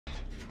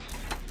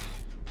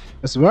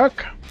Let's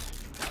work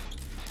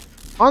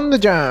on the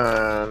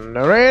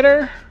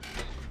generator.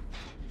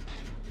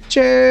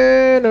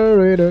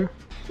 Generator.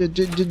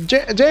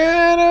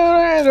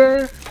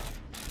 Generator.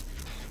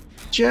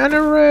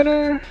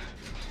 Generator.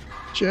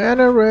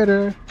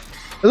 Generator.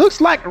 It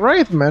looks like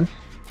Wraith, man.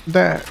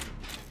 That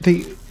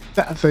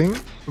thing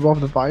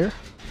above the fire.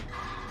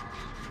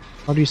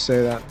 How do you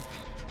say that?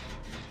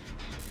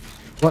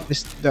 What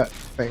is that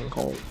thing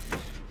called?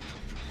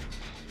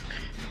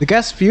 The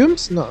gas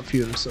fumes? Not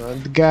fumes.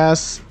 The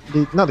gas.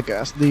 Not the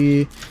gas.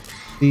 The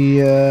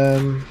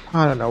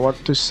I don't know what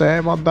to say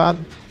about that.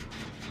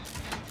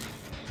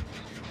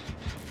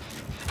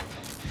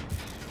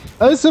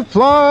 It's a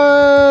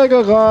Flygon!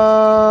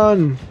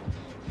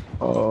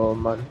 Oh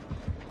man.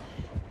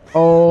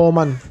 Oh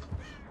man.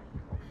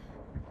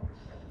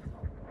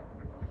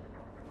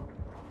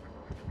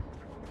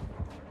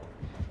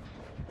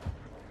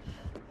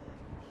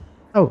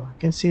 Oh, I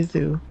can see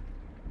through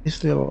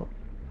this little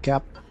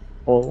gap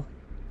hole.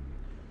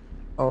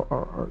 Oh,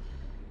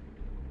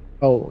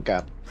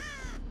 gap.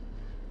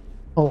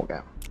 Oh,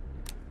 gap.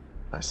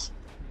 Nice.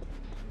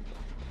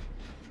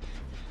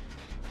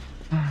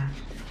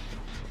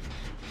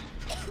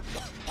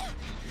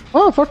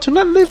 Oh,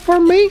 fortunately for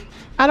me,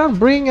 I don't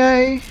bring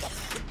a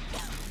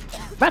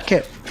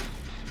medkit.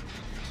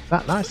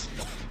 That nice.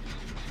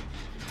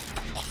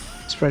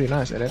 It's pretty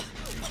nice, isn't it?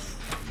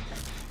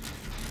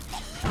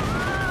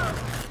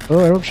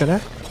 Oh, eruption, eh?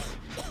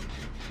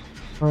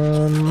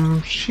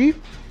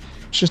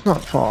 She's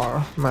not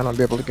far. Might not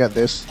be able to get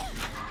this.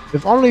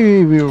 If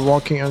only we were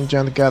walking on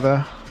Gen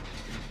together.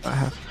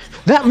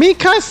 That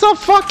Mika is so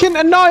fucking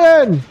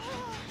annoying!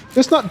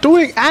 It's not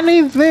doing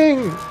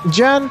anything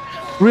Gen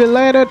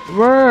related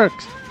work.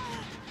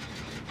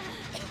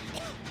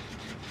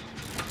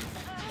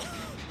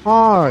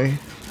 Hi.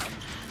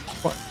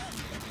 What?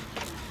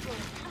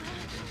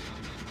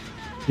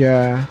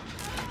 Yeah.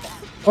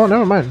 Oh,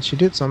 never mind. She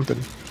did something.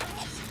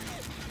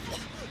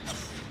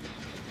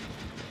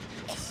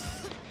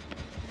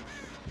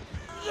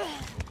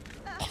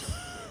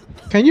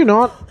 Can you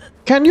not?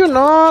 Can you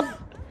not?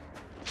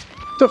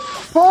 The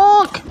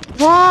fuck?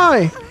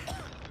 Why?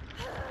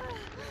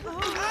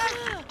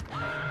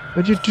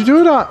 Why did you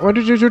do that? Why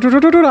did you do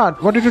that?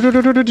 Why did you do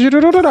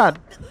that?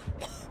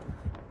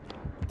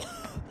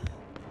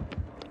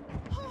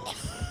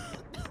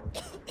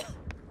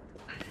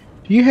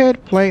 Do you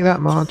hate playing that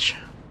much?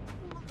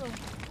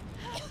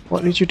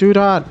 Why did you do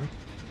that?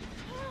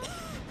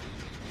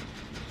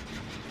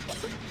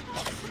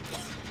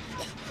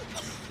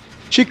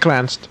 She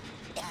cleansed.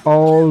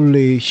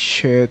 Holy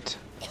shit.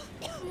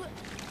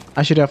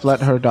 I should have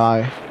let her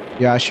die.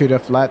 Yeah, I should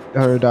have let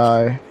her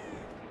die.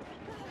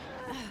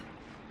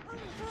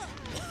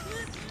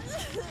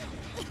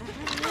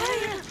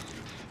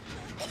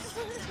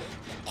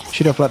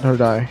 Should have let her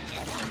die.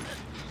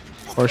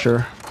 For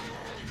sure.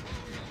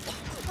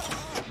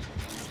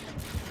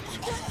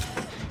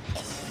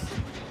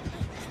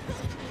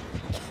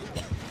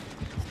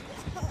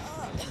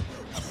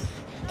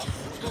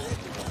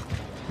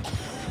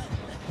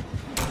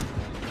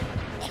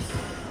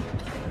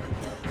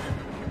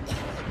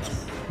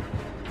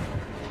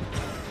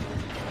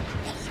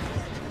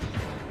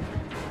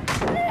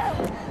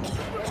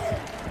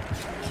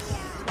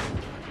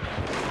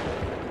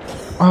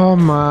 Oh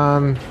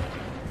man,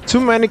 too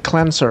many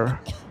cleanser.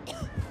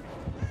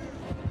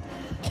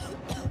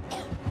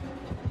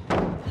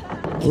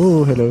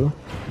 Oh, hello.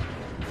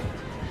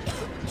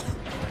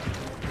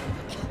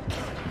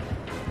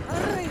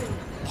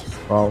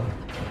 Wow.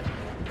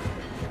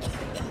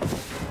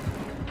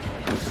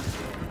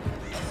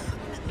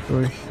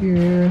 Over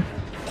here.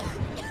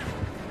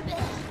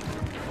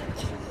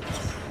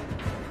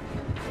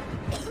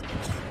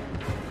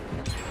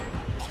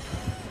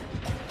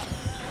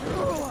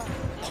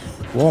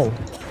 Whoa.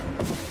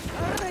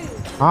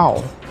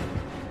 Ow.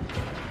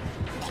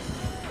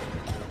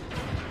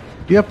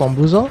 Do you have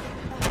bamboozle?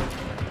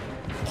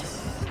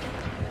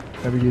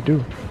 Maybe you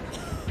do.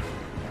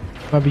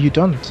 Maybe you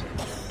don't.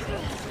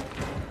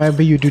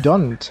 Maybe you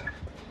don't.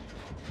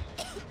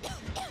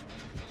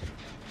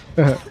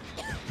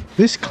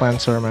 This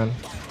cleanser, man.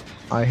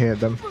 I hate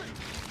them.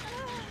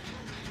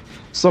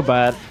 So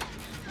bad.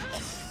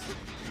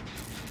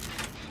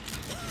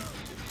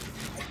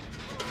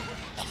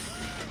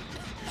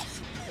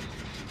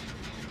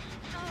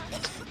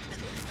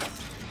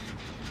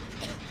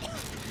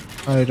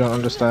 I don't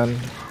understand.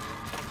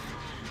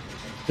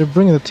 They're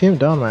bringing the team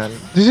down, man.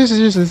 This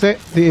is just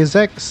the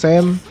exact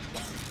same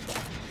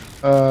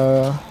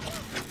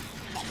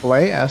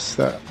play as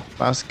the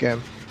last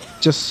game.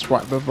 Just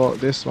right before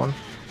this one.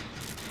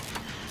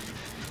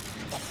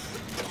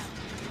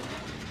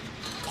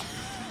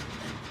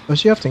 Does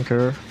she have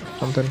Tinker or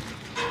something?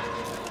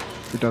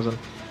 She doesn't.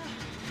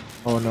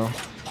 Oh no.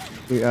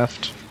 We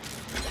effed.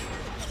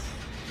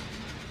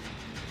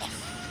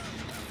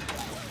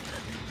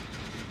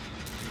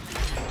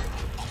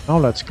 Now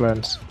let's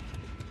cleanse.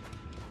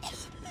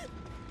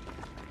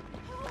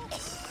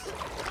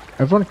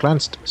 Everyone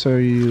cleansed, so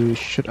you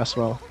should as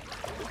well.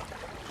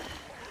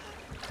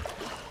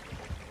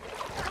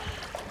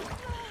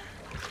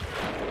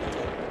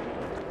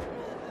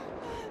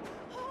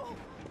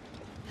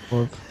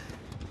 Both.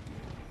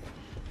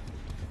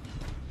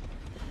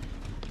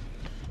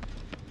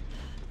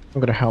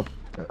 I'm gonna help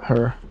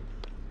her.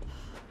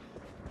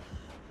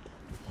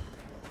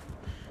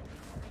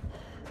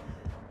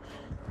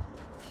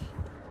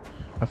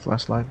 A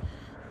flashlight.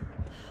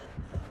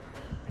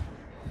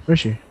 Where is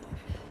she?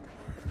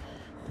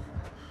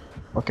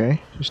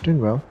 Okay, she's doing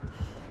well.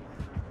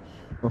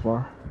 So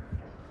far.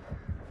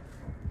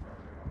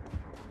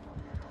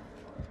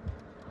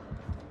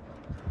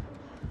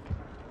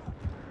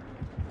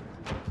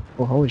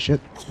 Oh, holy shit.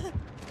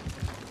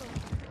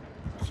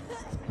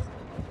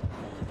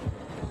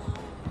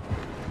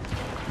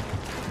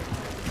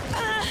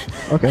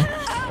 Okay.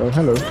 Oh,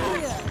 hello.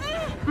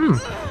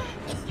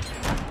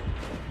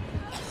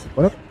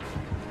 What up?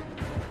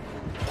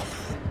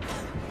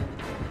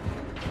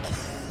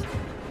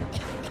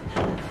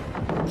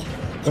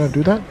 Gonna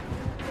do that?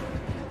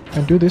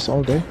 Can do this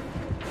all day.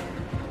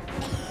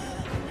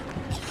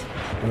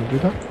 Gonna do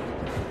that?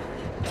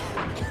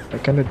 I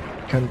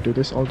can do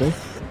this all day.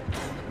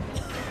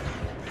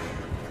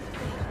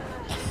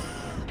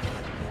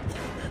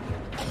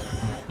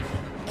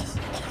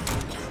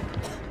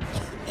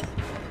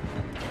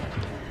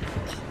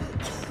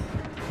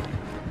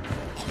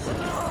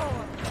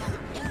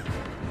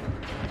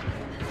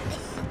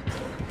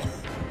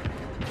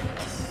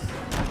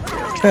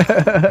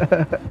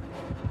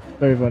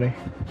 Very funny.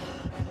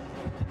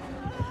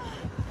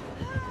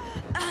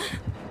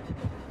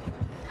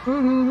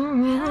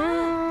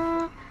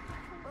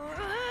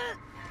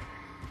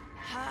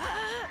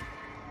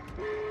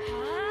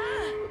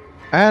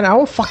 And I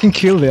will fucking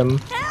kill them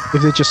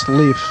if they just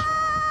leave.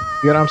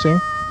 You know what I'm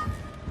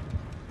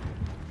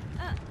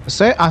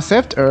saying? I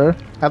saved her.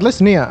 At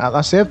least Nia.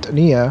 I saved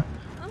Nia.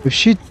 If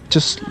she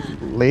just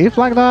leave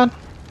like that,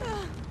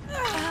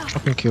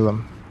 fucking kill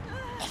them.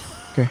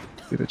 Okay,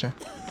 do the Jen.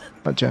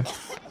 Not Jen.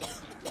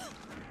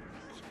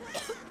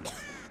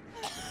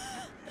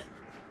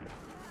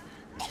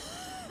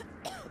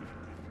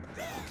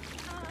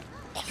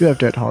 You have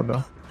Dead Hard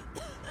though.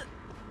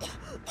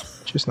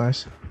 She's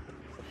nice.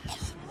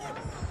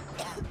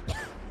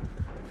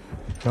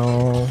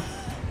 No.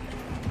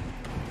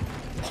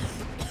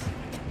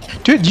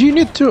 Dude, you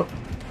need to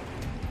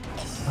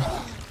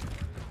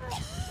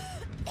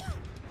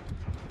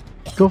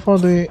go for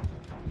the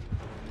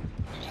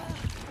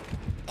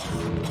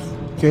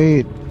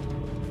gate.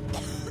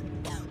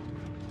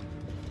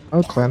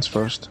 I'll cleanse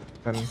first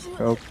and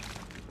help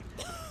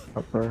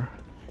her.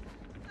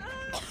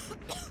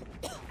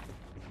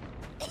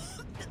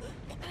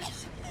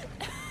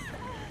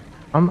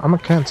 I'm a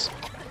cleanse.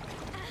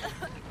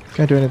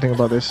 Can't do anything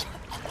about this.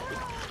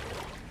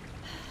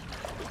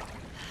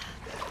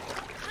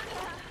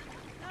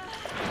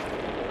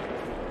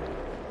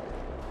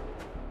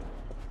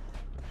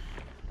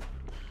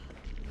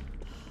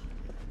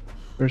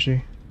 Where is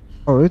she?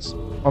 Oh, it's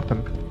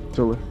open.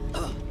 Totally.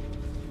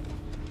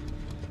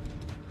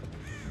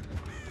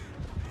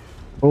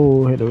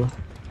 Oh, hello.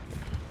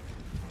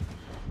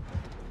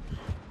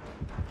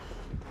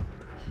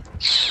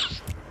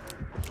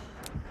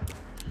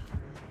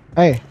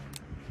 Hey.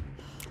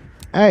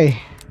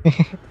 Hey.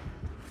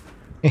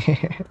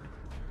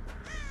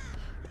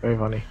 Very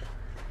funny.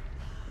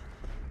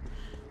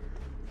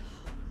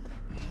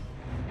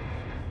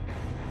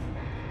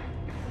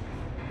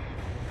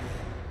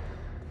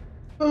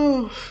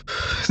 Oh,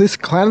 this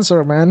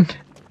cleanser, man.